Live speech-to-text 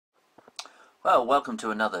Well, welcome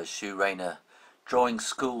to another Shoo Rayner Drawing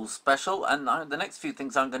School special, and the next few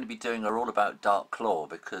things I'm going to be doing are all about dark claw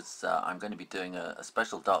because I'm going to be doing a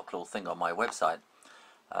special dark claw thing on my website.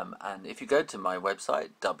 And if you go to my website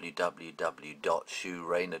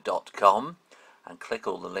www.shoorayner.com and click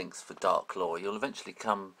all the links for dark claw, you'll eventually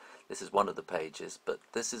come. This is one of the pages, but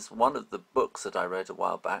this is one of the books that I wrote a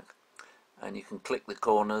while back, and you can click the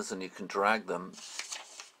corners and you can drag them,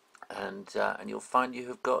 and you'll find you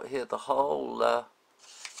have got here the whole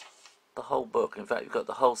book. In fact, you've got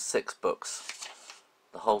the whole 6 books.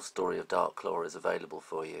 The whole story of Dark Claw is available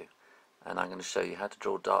for you, and I'm going to show you how to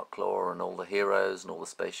draw Dark Claw and all the heroes and all the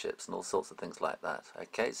spaceships and all sorts of things like that.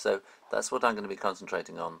 Okay, so that's what I'm going to be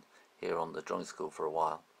concentrating on here on the drawing school for a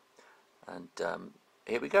while, and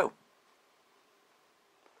here we go.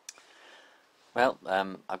 Well,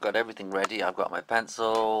 I've got everything ready. I've got my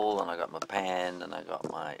pencil, and I've got my pen, and I've got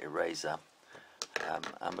my eraser.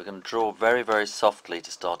 And we're going to draw very, very softly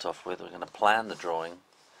to start off with. We're going to plan the drawing.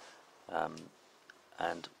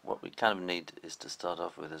 And what we kind of need is to start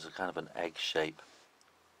off with is a kind of an egg shape.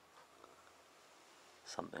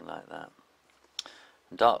 Something like that.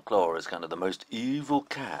 And Dark Claw is kind of the most evil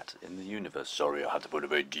cat in the universe. Sorry, I had to put a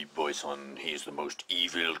very deep voice on. He's the most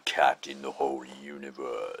evil cat in the whole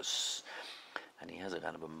universe. And he has a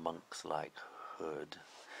kind of a monk's-like hood.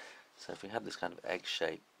 So if we have this kind of egg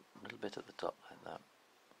shape, a little bit at the top like that,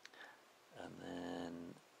 and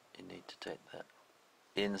then you need to take that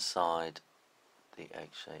inside the egg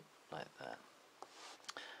shape like that.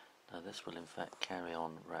 Now this will in fact carry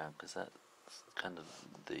on round, because that's kind of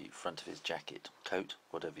the front of his jacket, coat,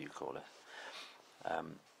 whatever you call it,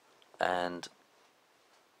 and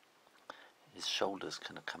his shoulders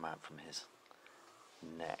kind of come out from his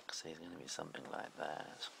neck, so he's going to be something like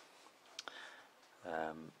that.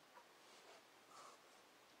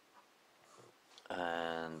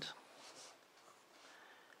 And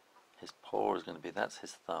his paw is going to be, that's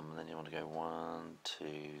his thumb, and then you want to go 1,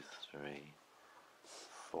 2, 3,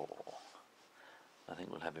 4. I think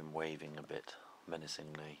we'll have him waving a bit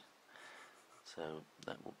menacingly. So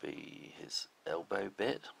that will be his elbow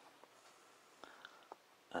bit,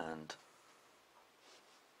 and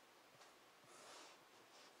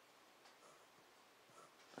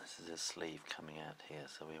this is his sleeve coming out here.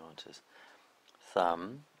 So we want his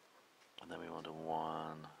thumb, and then we want a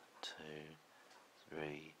 1, 2,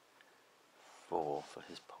 3, 4 for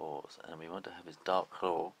his paws, and we want to have his dark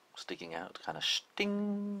claw sticking out, kind of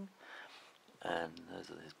sting, and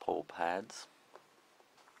those are his paw pads,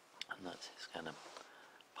 and that's his kind of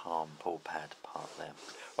palm paw pad part there.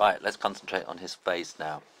 Right, let's concentrate on his face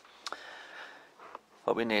now.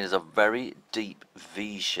 What we need is a very deep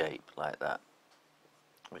V shape like that,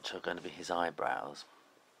 which are going to be his eyebrows,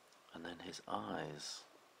 and then his eyes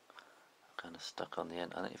kind of stuck on the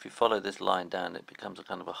end, and if you follow this line down it becomes a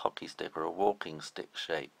kind of a hockey stick or a walking stick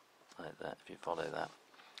shape like that, if you follow that,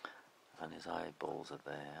 and his eyeballs are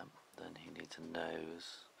there. Then he needs a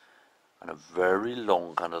nose and a very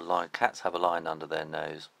long kind of line. Cats have a line under their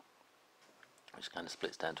nose which kind of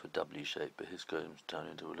splits down to a W shape, but his goes down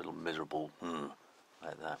into a little miserable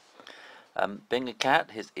like that. Being a cat,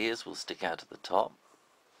 his ears will stick out at the top,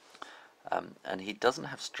 and he doesn't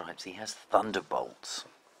have stripes, he has thunderbolts.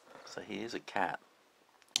 So he is a cat.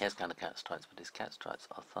 He has kind of cat stripes, but his cat stripes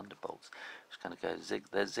are thunderbolts, which kind of go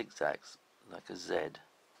they're zigzags like a Z.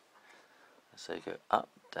 So you go up,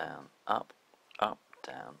 down, up, up,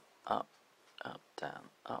 down, up, up, down,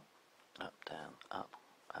 up, up, down, up,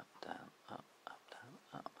 up, down, up, down,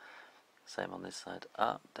 up. Same on this side,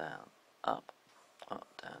 up, down, up,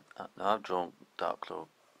 down, up. Now I've drawn Dark Claw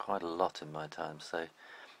quite a lot in my time, so,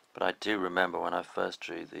 but I do remember when I first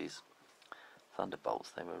drew these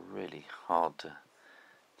thunderbolts, they were really hard to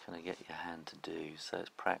kind of get your hand to do, so it's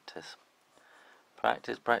practice.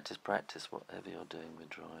 Practice, practice, practice, whatever you're doing with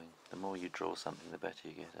drawing. The more you draw something, the better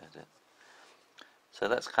you get at it. So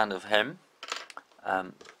that's kind of him.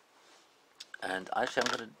 And actually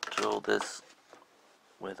I'm going to draw this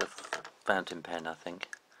with a fountain pen, I think,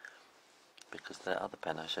 because the other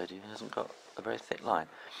pen I showed you hasn't got a very thick line.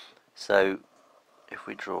 So if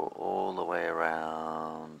we draw all the way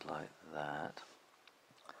around like that,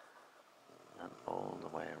 and all the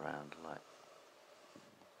way around like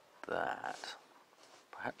that.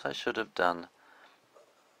 Perhaps I should have done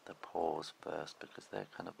the paws first, because they're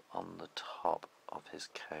kind of on the top of his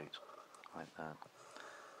coat, like that.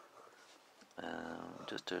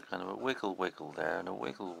 Just do a kind of a wiggle wiggle there, and a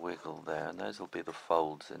wiggle wiggle there, and those will be the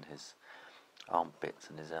folds in his armpits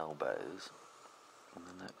and his elbows. And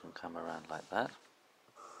then that can come around like that.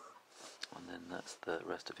 And then that's the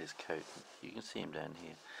rest of his coat. You can see him down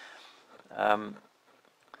here.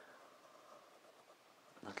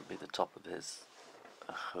 top of his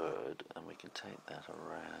hood, and we can take that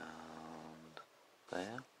around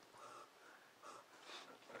there,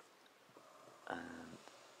 and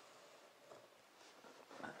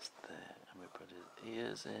that's there, and we put his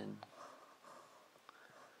ears in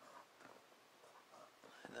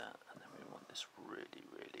like that, and then we want this really,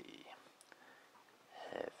 really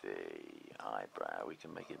heavy eyebrow. We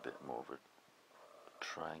can make it a bit more of a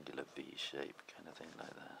triangular V shape kind of thing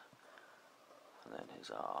like that. And then his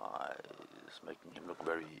eyes, making him look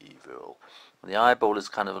very evil. And the eyeball is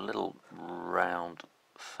kind of a little round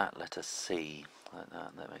fat letter C like that,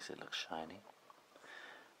 and that makes it look shiny.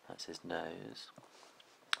 That's his nose.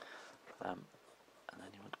 And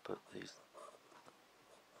then you want to put these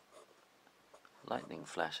lightning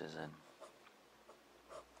flashes in.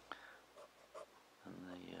 And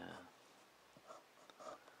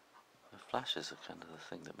the flashes are kind of the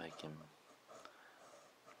thing that make him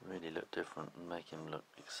really look different and make him look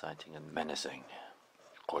exciting and menacing.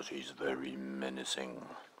 Because he's very menacing.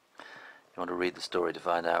 You want to read the story to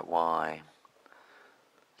find out why.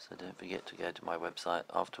 So don't forget to go to my website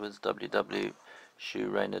afterwards,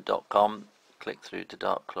 www.shoorayner.com. Click through to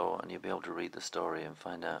Dark Claw and you'll be able to read the story and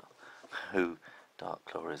find out who Dark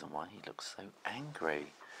Claw is and why he looks so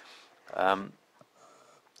angry.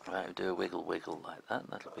 Right, do a wiggle wiggle like that,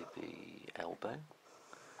 and that'll be the elbow.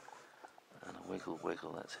 And a wiggle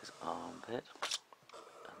wiggle, that's his armpit.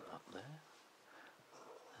 And up there.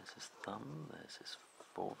 There's his thumb, there's his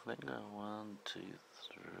forefinger. 1, 2,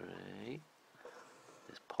 3.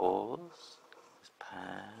 His paws, his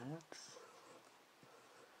pads.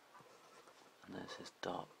 And there's his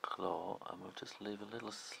dark claw, and we'll just leave a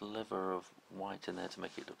little sliver of white in there to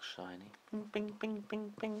make it look shiny. Bing, bing, bing,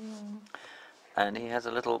 bing, bing. And he has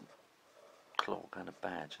a little claw kind of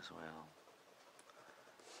badge as well.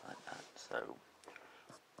 Like that, so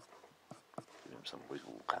give him some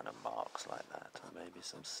wiggle kind of marks like that, and maybe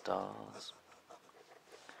some stars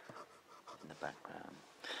in the background.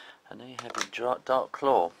 And then you have your dark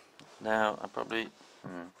claw. Now I'm probably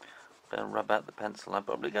going to rub out the pencil. I'm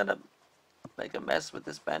probably going to make a mess with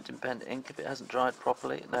this fountain pen ink if it hasn't dried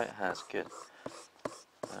properly. No, it has. Good.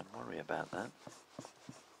 Don't worry about that.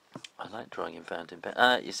 I like drawing in fountain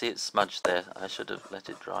pen. You see it's smudged there. I should have let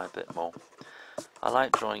it dry a bit more. I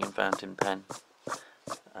like drawing in fountain pen,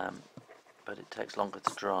 but it takes longer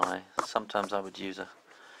to dry. Sometimes I would use a.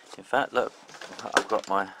 In fact, look, I've got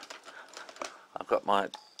my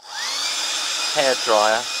hair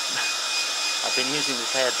dryer. I've been using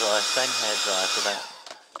this hair dryer, same hair dryer, for about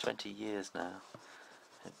 20 years now.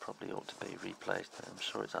 It probably ought to be replaced. I'm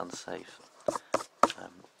sure it's unsafe.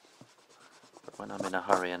 But when I'm in a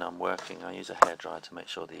hurry and I'm working, I use a hair dryer to make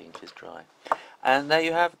sure the ink is dry. And there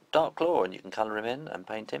you have Dark Claw, and you can colour him in and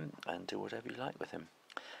paint him and do whatever you like with him.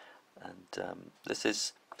 And this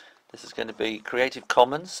is going to be Creative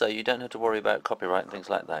Commons, so you don't have to worry about copyright and things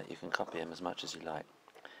like that. You can copy him as much as you like.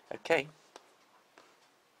 Okay.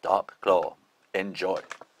 Dark Claw. Enjoy.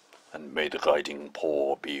 And may the guiding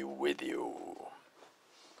paw be with you.